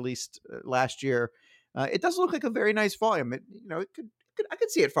that was released last year. It does look like a very nice volume. I could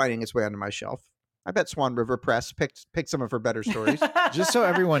see it finding its way onto my shelf. I bet Swan River Press picked some of her better stories. Just so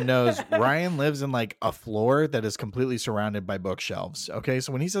everyone knows, Ryan lives in like a floor that is completely surrounded by bookshelves. Okay,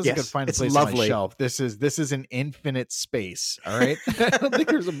 so when he says I could find a place on my shelf, this is an infinite space. All right, I don't think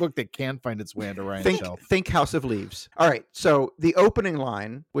there's a book that can find its way onto Ryan's shelf. Think House of Leaves. All right, so the opening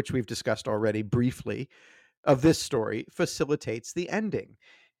line, which we've discussed already briefly, of this story facilitates the ending.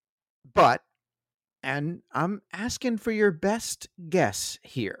 And I'm asking for your best guess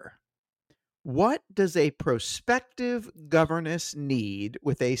here. What does a prospective governess need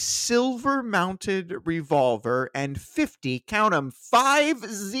with a silver-mounted revolver and 50, count 'em,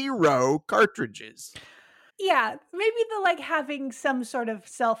 50 cartridges? Yeah, maybe the like having some sort of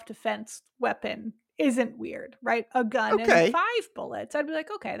self-defense weapon isn't weird, right? A gun and 5 bullets. I'd be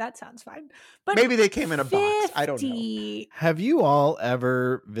like, okay, that sounds fine. But maybe they came in a box. I don't know. Have you all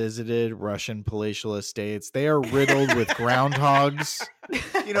ever visited Russian palatial estates? They are riddled with groundhogs.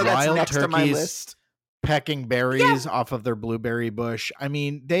 That's next to my list. Pecking berries off of their blueberry bush. I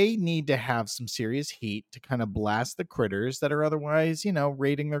mean, they need to have some serious heat to kind of blast the critters that are otherwise,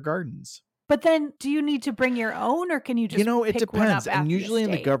 raiding their gardens. But then do you need to bring your own or can you just it depends. And usually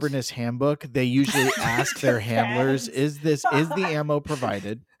in the governess handbook, they usually ask their handlers, is the ammo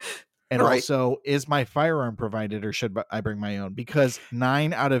provided? And also, is my firearm provided or should I bring my own? Because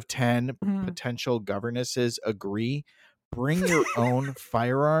 9 out of 10 potential governesses agree, bring your own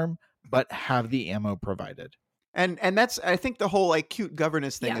firearm, but have the ammo provided. And that's, I think, the whole like cute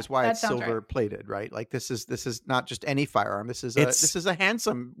governess thing is why it's silver plated, right? Like this is not just any firearm. This is a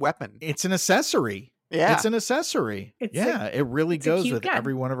handsome weapon. It's an accessory. Yeah, it's an accessory. It really goes with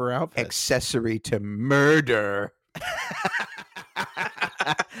every one of her outfits. Accessory to murder.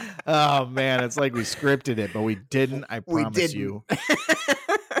 Oh man, it's like we scripted it, but we didn't. I promise you.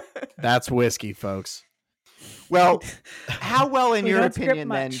 That's whiskey, folks. Well, how well, in your opinion,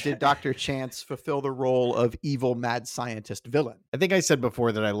 then, did Dr. Chance fulfill the role of evil mad scientist villain? I think I said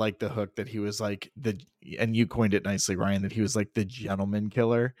before that I liked the hook that he was like and you coined it nicely, Ryan, that he was like the gentleman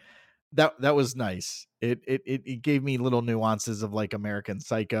killer. That was nice. It gave me little nuances of like American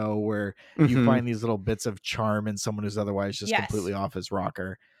Psycho, where you find these little bits of charm in someone who's otherwise just completely off his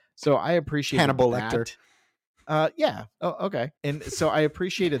rocker. So I appreciate Hannibal that. Lecter. Yeah. Oh, okay. And so I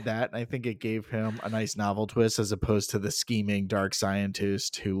appreciated that. And I think it gave him a nice novel twist as opposed to the scheming dark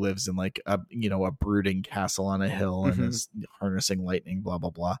scientist who lives in like a brooding castle on a hill and is harnessing lightning, blah, blah,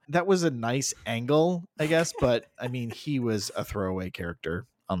 blah. That was a nice angle, I guess. But I mean, he was a throwaway character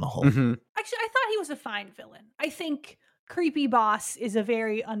on the whole. Actually, I thought he was a fine villain. I think Creepy Boss is a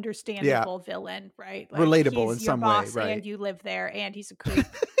very understandable villain, right? Like, relatable in some way, right? And you live there, and he's a creep.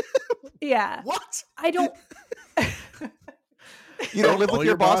 Yeah. What? I don't. You don't live with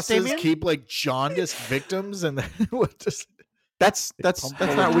your boss, bosses Damien? Keep like jaundiced victims, and then what? Just that's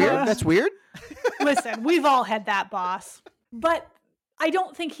not weird. That's weird. Listen, we've all had that boss, but I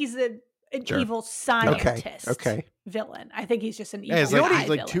don't think he's an evil scientist. Okay. Villain. I think he's just an evil. He's like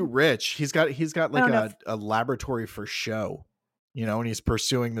villain. Too rich. He's got like a laboratory for show, and he's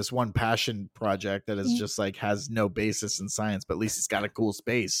pursuing this one passion project that is just like has no basis in science, but at least he's got a cool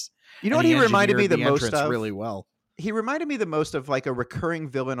space. You know what he reminded me the most of? Really well. He reminded me the most of like a recurring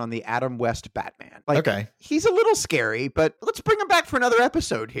villain on the Adam West Batman. Like, okay, he's a little scary, but let's bring him back for another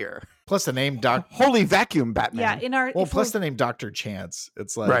episode here. Plus the name Holy Vacuum Batman. Yeah, plus the name Dr. Chance.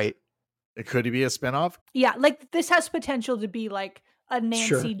 It's like right. Could he be a spinoff? Yeah, like this has potential to be like a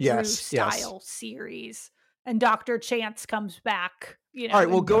Nancy Drew style series, and Dr. Chance comes back. All right,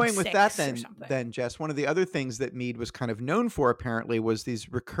 well, going with that then, Jess, one of the other things that Mead was kind of known for apparently was these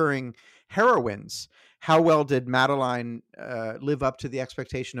recurring heroines. How well did Madeline live up to the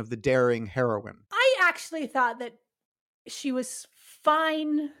expectation of the daring heroine? I actually thought that she was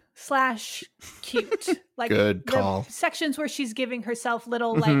fine / cute. Like good call. Sections where she's giving herself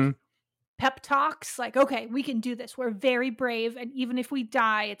little like pep talks, like, okay, we can do this. We're very brave, and even if we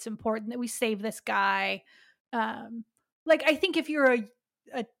die, it's important that we save this guy. Like, I think if you're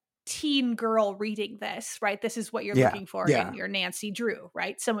a teen girl reading this, right, this is what you're looking for in your Nancy Drew,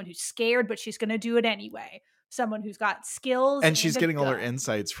 right? Someone who's scared, but she's going to do it anyway. Someone who's got skills. And she's getting all her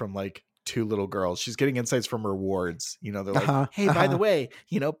insights from like two little girls. She's getting insights from her wards. They're like, hey, by the way,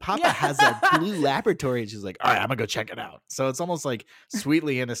 Papa has a blue laboratory. And she's like, all right, I'm going to go check it out. So it's almost like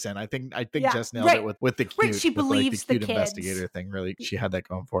sweetly innocent. I think Jess nailed it with the cute. Right, she believes the cute kids. Investigator thing. Really, she had that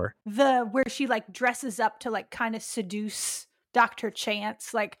going for her. Where she like dresses up to like kind of seduce Dr.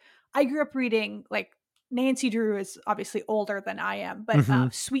 Chance. Like, I grew up reading, like, Nancy Drew is obviously older than I am,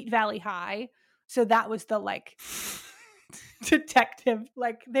 but Sweet Valley High. So that was the like detective,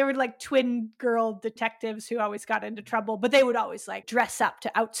 like they were like twin girl detectives who always got into trouble, but they would always like dress up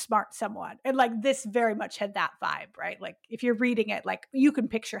to outsmart someone. And like this very much had that vibe, right? Like if you're reading it, like you can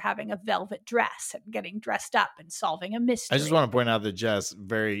picture having a velvet dress and getting dressed up and solving a mystery. I just want to point out that Jess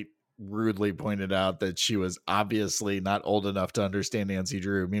very rudely pointed out that she was obviously not old enough to understand Nancy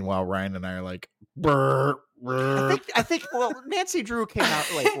Drew. Meanwhile, Ryan and I are like, brr, brr. I think well, Nancy Drew came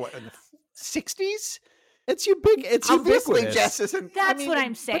out like what, in the 60s? It's obviously Jess isn't. That's what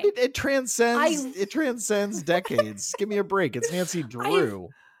I'm saying. But it transcends decades. Give me a break. It's Nancy Drew.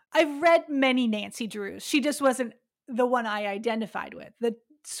 I've read many Nancy Drews. She just wasn't the one I identified with. The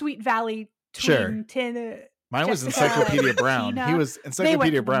Sweet Valley twin. Mine was Encyclopedia Brown. He was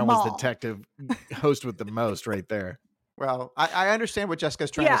Encyclopedia Brown was the detective host with the most right there. Well, I understand what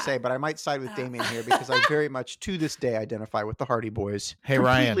Jessica's trying to say, but I might side with Damien here because I very much to this day identify with the Hardy Boys. Hey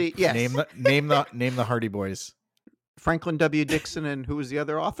Ryan, name the Hardy Boys. Franklin W. Dixon and who was the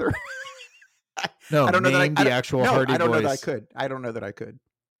other author? I don't know the actual Hardy Boys. I don't know that I could. I don't know that I could.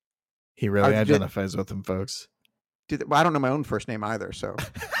 He really identifies with them, folks. Well, I don't know my own first name either, so.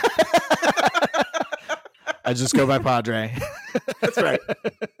 I just go by Padre. That's right.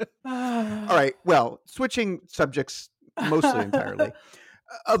 All right. Well, switching subjects mostly entirely.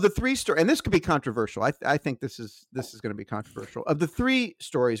 Of the three stories, and this could be controversial. I think this is going to be controversial. Of the three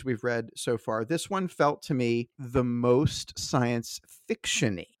stories we've read so far, this one felt to me the most science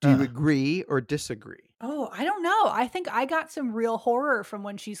fiction-y. Do you agree or disagree? Oh, I don't know. I think I got some real horror from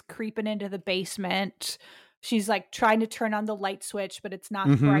when she's creeping into the basement. She's like trying to turn on the light switch, but it's not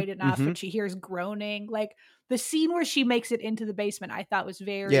bright enough, and she hears groaning. Like the scene where she makes it into the basement, I thought was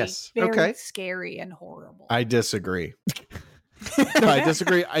very scary and horrible. I disagree. No, I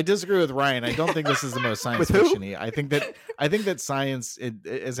disagree. I disagree with Ryan. I don't think this is the most science With who? fiction-y. I think that science,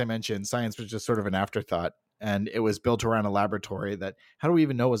 as I mentioned, science was just sort of an afterthought, and it was built around a laboratory that, how do we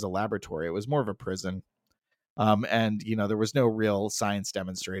even know it was a laboratory? It was more of a prison. And there was no real science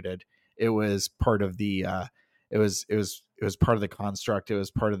demonstrated. It was part of the it was part of the construct. It was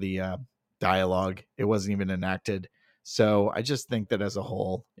part of the dialogue. It wasn't even enacted. So I just think that as a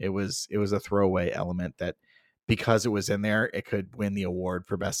whole, it was a throwaway element that, because it was in there, it could win the award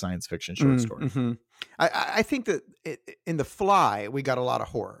for best science fiction short story. Mm-hmm. I think that in The Fly, we got a lot of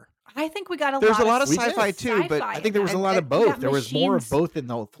horror. I think we got There's a lot of We did. sci-fi too, but I think there was a lot of both. There was more of both in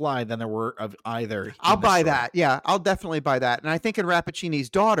The Fly than there were of either. in I'll this buy story. that. Yeah, I'll definitely buy that. And I think in Rappaccini's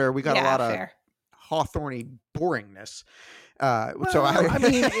Daughter, we got a lot fair. of Hawthorne-y boringness. So I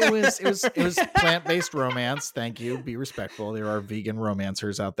mean, it was plant-based romance. Thank you. Be respectful. There are vegan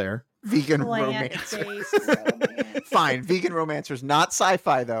romancers out there. Vegan romance. Plant-based romance. Fine, vegan romancers, not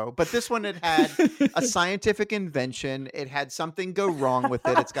sci-fi though. But this one, it had a scientific invention. It had something go wrong with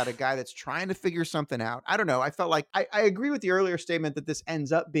it. It's got a guy that's trying to figure something out. I don't know. I felt like I agree with the earlier statement that this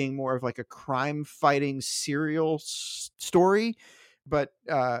ends up being more of like a crime-fighting serial story. But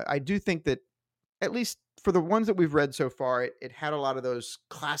I do think that, at least for the ones that we've read so far, it had a lot of those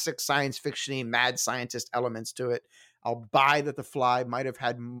classic science fiction-y mad scientist elements to it. I'll buy that The Fly might have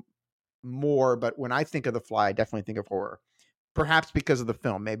had more, but when I think of The Fly, I definitely think of horror. Perhaps because of the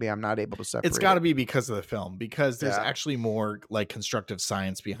film. Maybe I'm not able to separate. It's got to be because of the film, because there's actually more like constructive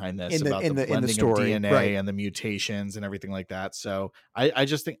science behind this about the blending of DNA and the mutations and everything like that. So I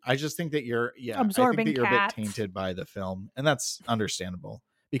just think that you're absorbing I think that you're cats. a bit tainted by the film, and that's understandable,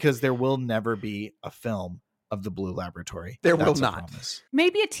 because there will never be a film of the Blue Laboratory. There That's will a not. promise.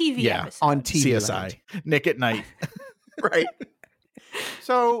 Maybe a TV episode. On TV CSI, land. Nick at Night. Right.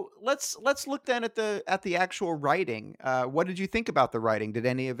 So let's look then at the actual writing. What did you think about the writing? Did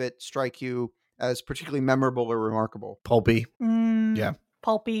any of it strike you as particularly memorable or remarkable? Pulpy. Yeah.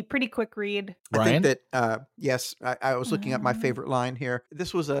 Pulpy, pretty quick read. Ryan? I think that yes, I was looking at my favorite line here.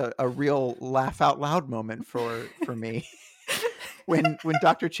 This was a real laugh out loud moment for me. when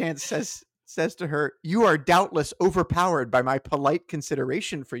Dr. Chance says to her, "You are doubtless overpowered by my polite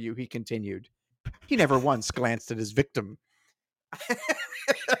consideration for you," he continued. He never once glanced at his victim. I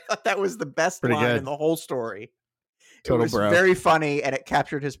thought that was the best Pretty line good. in the whole story. Total it was bro. very funny, and it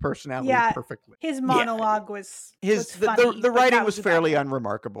captured his personality perfectly. His monologue was the funny, writing that was fairly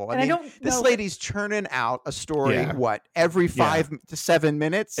unremarkable. And I mean, this know- lady's churning out a story every 5 to 7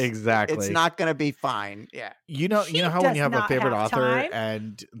 minutes. Exactly. It's not going to be fine. Yeah. You know how when you have a favorite author time.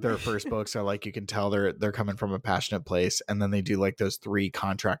 and their first books are like, you can tell they're coming from a passionate place, and then they do like those 3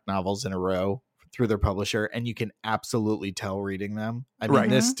 contract novels in a row through their publisher, and you can absolutely tell reading them. I mean,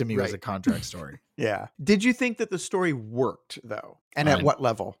 this to me was a contract story. Yeah. Did you think that the story worked though? And Fine. at what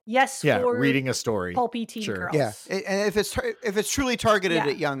level? Yes, Yeah, for reading a story. pulpy teen girls. Yeah. And if it's truly targeted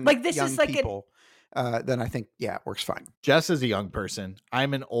at young people, then I think it works fine. Jess is a young person.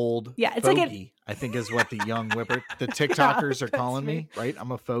 I'm an old it's fogey, like I think is what the young the TikTokers are calling me, right?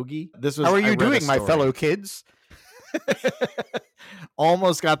 I'm a fogey. How are you doing, my fellow kids?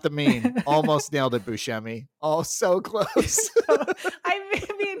 Almost got the meme. Almost nailed it, Buscemi. Oh, so close. I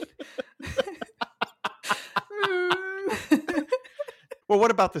mean, well,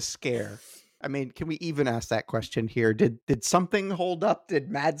 what about the scare? I mean, can we even ask that question here? Did something hold up? Did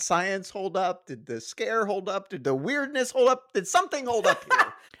mad science hold up? Did the scare hold up? Did the weirdness hold up? Did something hold up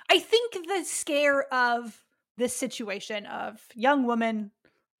here? I think the scare of this situation of young woman,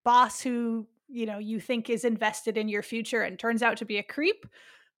 boss who, you think is invested in your future and turns out to be a creep.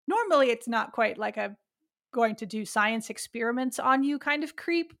 Normally it's not quite like a going to do science experiments on you kind of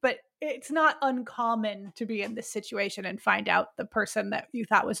creep, but it's not uncommon to be in this situation and find out the person that you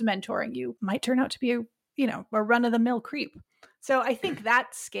thought was mentoring you might turn out to be a run-of-the-mill creep. So I think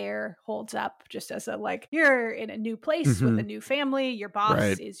that scare holds up just as a, like, you're in a new place with a new family. Your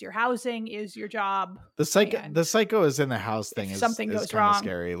boss is your housing, is your job. The psycho is in the house thing is something goes kind of wrong.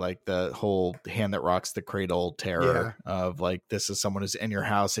 scary. Like the whole hand that rocks the cradle terror of like, this is someone who's in your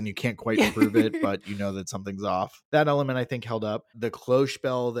house and you can't quite prove it, but you know that something's off. That element I think held up. The cloche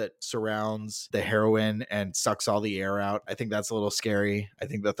bell that surrounds the heroine and sucks all the air out, I think that's a little scary. I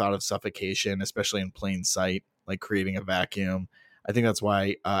think the thought of suffocation, especially in plain sight, like creating a vacuum. I think that's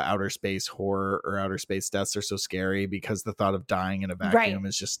why outer space horror or outer space deaths are so scary, because the thought of dying in a vacuum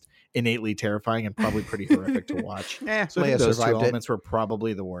is just innately terrifying and probably pretty horrific to watch. So I think those 2 elements were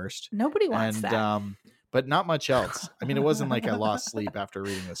probably the worst. Nobody wants that. But not much else. I mean, it wasn't like I lost sleep after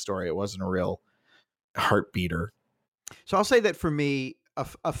reading the story. It wasn't a real heartbeater. So I'll say that for me,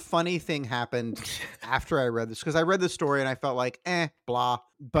 a funny thing happened after I read this, because I read the story and I felt like, blah.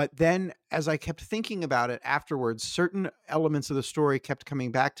 But then as I kept thinking about it afterwards, certain elements of the story kept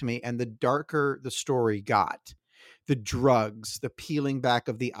coming back to me, and the darker the story got, the drugs, the peeling back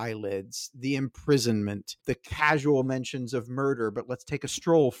of the eyelids, the imprisonment, the casual mentions of murder, but let's take a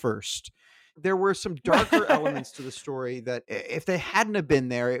stroll first. There were some darker elements to the story that if they hadn't have been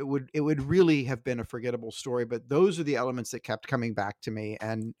there, it would really have been a forgettable story. But those are the elements that kept coming back to me.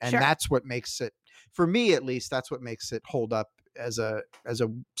 And Sure. That's what makes it, for me at least, that's what makes it hold up as a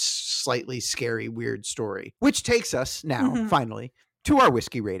slightly scary, weird story. Which takes us now, finally, to our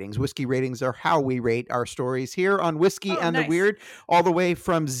whiskey ratings. Whiskey ratings are how we rate our stories here on Whiskey and the Weird, all the way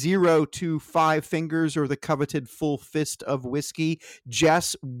from 0 to 5 fingers or the coveted full fist of whiskey.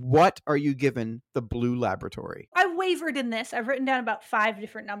 Jess, what are you giving the Blue Laboratory? I wavered in this. I've written down about 5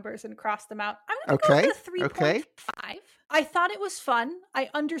 different numbers and crossed them out. I'm going to go with a 3.5. I thought it was fun. I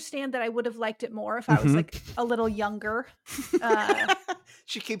understand that I would have liked it more if I was like a little younger.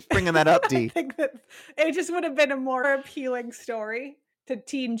 She keeps bringing that up, Dee. I think that it just would have been a more appealing story to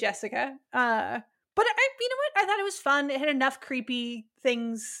teen Jessica. But you know what? I thought it was fun. It had enough creepy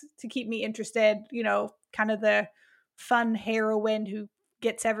things to keep me interested. You know, kind of the fun heroine who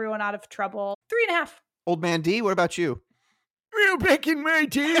gets everyone out of trouble. 3.5. Old man D, what about you? Well, back in my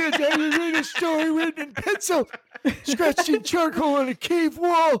day, I was reading a story written in pencil, scratched in charcoal on a cave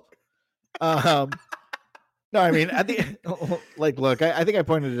wall. No, I mean, look, I think I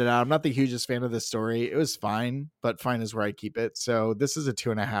pointed it out. I'm not the hugest fan of this story. It was fine, but fine is where I keep it. So this is a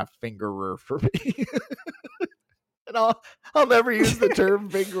 2.5 fingerer for me. And I'll never use the term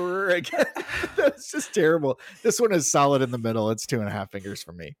fingerer again. That's just terrible. This one is solid in the middle. It's 2.5 fingers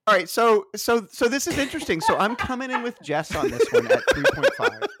for me. All right, so this is interesting. So I'm coming in with Jess on this one at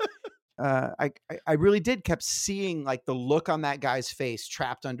 3.5. I really kept seeing like the look on that guy's face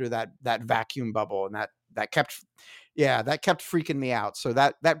trapped under that vacuum bubble, and that kept freaking me out. So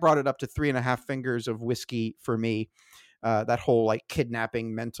that brought it up to 3.5 fingers of whiskey for me. That whole like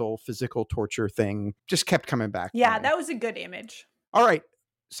kidnapping, mental, physical torture thing just kept coming back. Yeah, that was a good image. All right.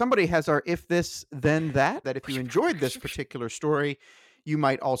 Somebody has our if this, then that if you enjoyed this particular story, you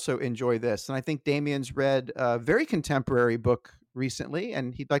might also enjoy this. And I think Damien's read a very contemporary book recently,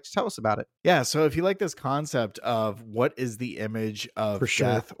 and he'd like to tell us about it. Yeah. So if you like this concept of what is the image of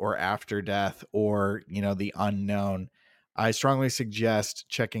death or after death or, the unknown, I strongly suggest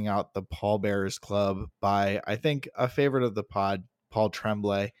checking out the Pallbearers Club by, I think, a favorite of the pod, Paul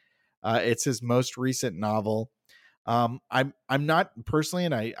Tremblay. It's his most recent novel. I'm not personally,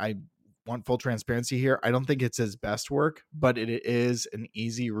 and I want full transparency here, I don't think it's his best work, but it is an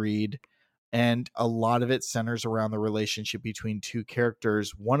easy read. And a lot of it centers around the relationship between two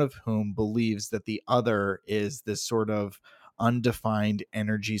characters, one of whom believes that the other is this sort of undefined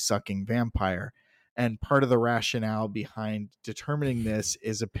energy-sucking vampire. And part of the rationale behind determining this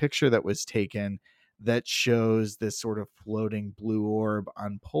is a picture that was taken that shows this sort of floating blue orb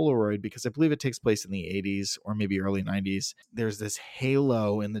on Polaroid, because I believe it takes place in the 80s or maybe early 90s. There's this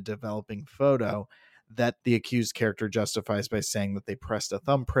halo in the developing photo that the accused character justifies by saying that they pressed a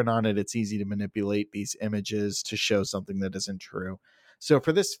thumbprint on it. It's easy to manipulate these images to show something that isn't true. So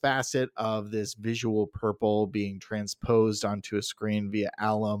for this facet of this visual purple being transposed onto a screen via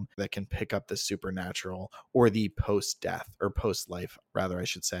alum that can pick up the supernatural or the post-death or post-life, rather, I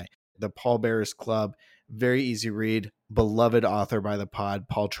should say. The Pallbearers Club, very easy read, beloved author by the pod,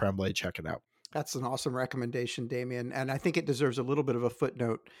 Paul Tremblay. Check it out. That's an awesome recommendation, Damien. And I think it deserves a little bit of a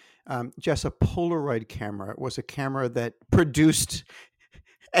footnote. Jess, a Polaroid camera was a camera that produced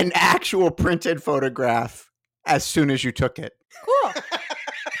an actual printed photograph as soon as you took it. Cool.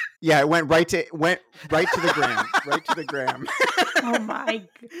 Yeah, it went right to the gram. Right to the gram.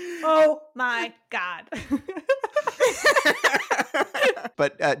 Oh my God.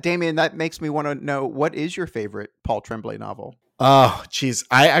 But Damien, that makes me want to know, what is your favorite Paul Tremblay novel? Oh, geez.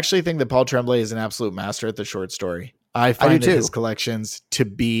 I actually think that Paul Tremblay is an absolute master at the short story. I find his collections to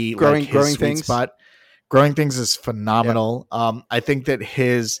be growing sweet things. Spot. Growing Things is phenomenal. Yeah. I think that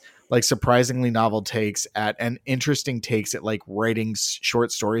his surprisingly novel takes at and interesting takes at writing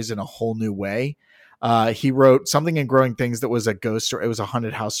short stories in a whole new way. He wrote something in Growing Things that was a ghost story. It was a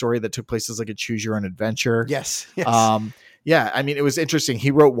haunted house story that took place as a choose your own adventure. Yes. Yeah, I mean, it was interesting. He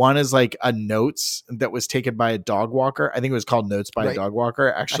wrote one as a notes that was taken by a dog walker. I think it was called Notes by a Dog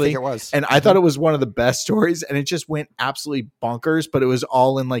Walker, actually. I think it was. And I thought it was one of the best stories, and it just went absolutely bonkers, but it was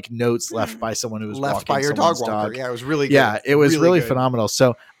all in notes left by someone who was left walking by your dog walker. Yeah, it was really good. Yeah, it was really phenomenal.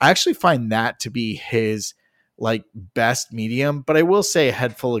 So I actually find that to be his like best medium, but I will say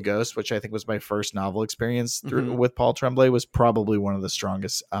Head Full of Ghosts, which I think was my first novel experience with Paul Tremblay, was probably one of the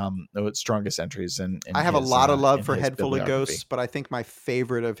strongest entries. In I have a lot of love for Head Full of Ghosts, but I think my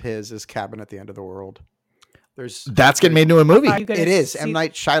favorite of his is Cabin at the End of the World. That's getting made into a movie. It is. M.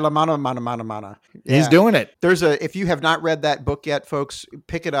 Night Shyamalan. Yeah. He's doing it. If you have not read that book yet, folks,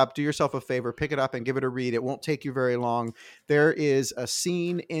 pick it up. Do yourself a favor. Pick it up and give it a read. It won't take you very long. There is a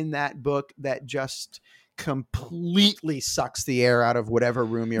scene in that book that just completely sucks the air out of whatever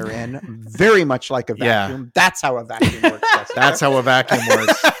room you're in. Very much like a vacuum. Yeah. That's how a vacuum works. That's how a vacuum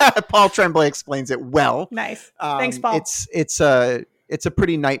works. Paul Tremblay explains it well. Nice. Thanks, Paul. It's a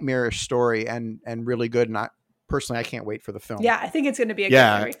pretty nightmarish story and really good. And personally, I can't wait for the film. Yeah, I think it's going to be a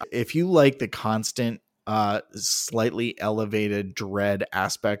good movie. If you like the constant, slightly elevated dread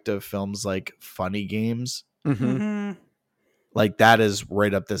aspect of films like Funny Games, like that is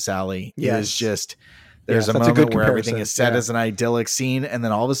right up this alley. Yes. It is just, there's a moment where everything is set as an idyllic scene, and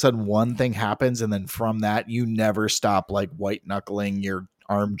then all of a sudden one thing happens, and then from that you never stop like white knuckling your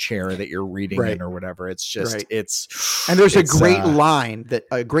armchair that you're reading in or whatever. It's just and there's a great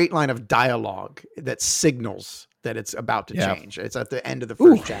line of dialogue that signals that it's about to change. It's at the end of the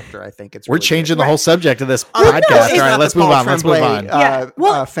first chapter. I think we're really changing the whole subject of this podcast. All right, let's move on.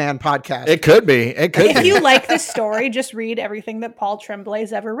 Fan podcast. It could be. If you like this story, just read everything that Paul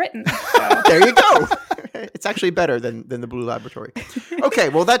Tremblay's ever written. So. There you go. It's actually better than the Blue Laboratory. Okay,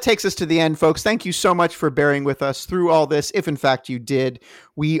 well, that takes us to the end, folks. Thank you so much for bearing with us through all this. If in fact you did,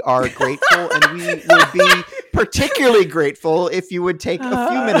 we are grateful, and we would be particularly grateful if you would take a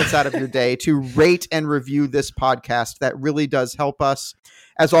few minutes out of your day to rate and review this podcast. That really does help us.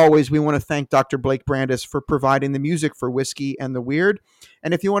 As always, we want to thank Dr. Blake Brandis for providing the music for Whiskey and the Weird.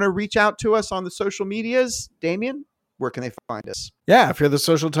 And if you want to reach out to us on the social medias, Damien, where can they find us? Yeah, if you're the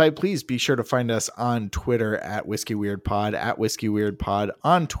social type, please be sure to find us on Twitter at Whiskey Weird Pod, at Whiskey Weird Pod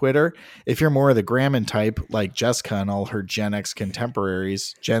on Twitter. If you're more of the Graham type, like Jessica and all her Gen X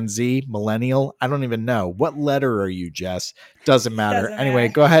contemporaries, Gen Z, Millennial, I don't even know. What letter are you, Jess? Doesn't matter. Anyway,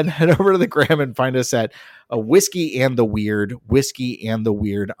 go ahead and head over to the Graham and find us at Whiskey and the Weird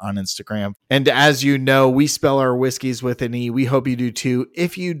on Instagram. And as you know, we spell our whiskeys with an E. We hope you do too.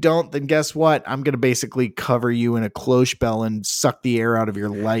 If you don't, then guess what? I'm going to basically cover you in a cloche bell and suck the air out of your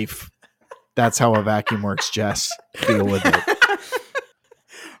life. That's how a vacuum works, Jess. Deal with it.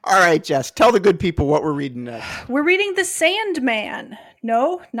 All right, Jess, tell the good people what we're reading next. We're reading The Sandman.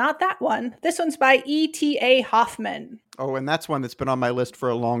 No, not that one. This one's by E.T.A. Hoffman. Oh, and that's one that's been on my list for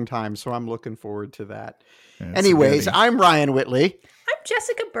a long time, so I'm looking forward to that. Anyways, I'm Ryan Whitley. I'm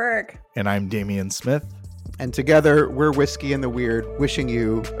Jessica Berg. And I'm Damian Smith. And together, we're Whiskey and the Weird, wishing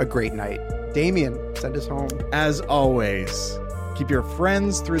you a great night. Damian, send us home. As always, keep your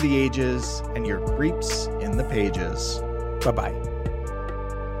friends through the ages and your creeps in the pages. Bye-bye.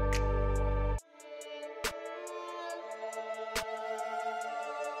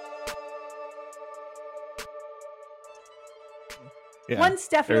 Yeah, one's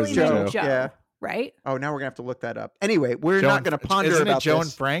definitely named Joe. Yeah. Right? Oh, now we're going to have to look that up. Anyway, we're not going to ponder about this. Joe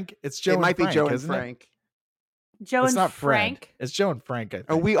and Frank? It's Joe and Frank. It might be Joe and Frank. Joe and Frank. It's Joe and Frank, I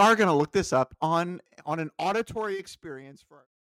think. We are going to look this up on an auditory experience for